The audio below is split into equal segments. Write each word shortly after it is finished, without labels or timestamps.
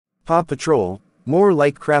Paw Patrol, more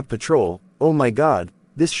like Crap Patrol. Oh my god,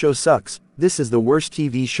 this show sucks. This is the worst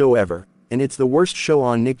TV show ever, and it's the worst show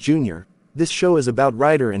on Nick Jr. This show is about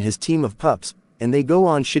Ryder and his team of pups, and they go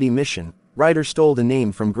on shitty mission. Ryder stole the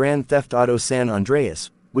name from Grand Theft Auto San Andreas,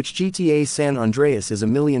 which GTA San Andreas is a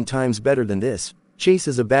million times better than this. Chase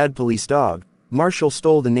is a bad police dog. Marshall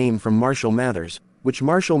stole the name from Marshall Mathers, which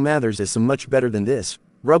Marshall Mathers is so much better than this.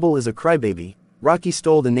 Rubble is a crybaby. Rocky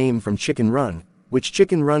stole the name from Chicken Run, which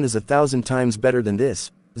Chicken Run is 1,000 times better than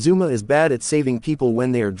this. Zuma is bad at saving people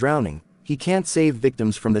when they are drowning. He can't save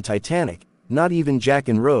victims from the Titanic, not even Jack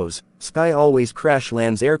and Rose. Sky always crash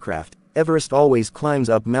lands aircraft. Everest always climbs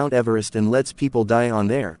up Mount Everest and lets people die on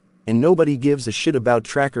there. And nobody gives a shit about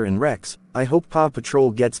Tracker and Rex. I hope Paw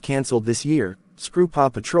Patrol gets cancelled this year. Screw Paw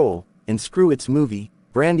Patrol, and screw its movie.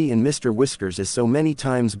 Brandy and Mr. Whiskers is so many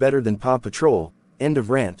times better than Paw Patrol. End of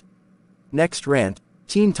rant. Next rant,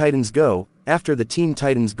 Teen Titans Go. After the Teen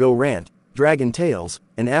Titans Go rant, Dragon Tales,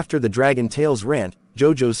 and after the Dragon Tales rant,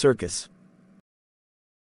 JoJo's Circus.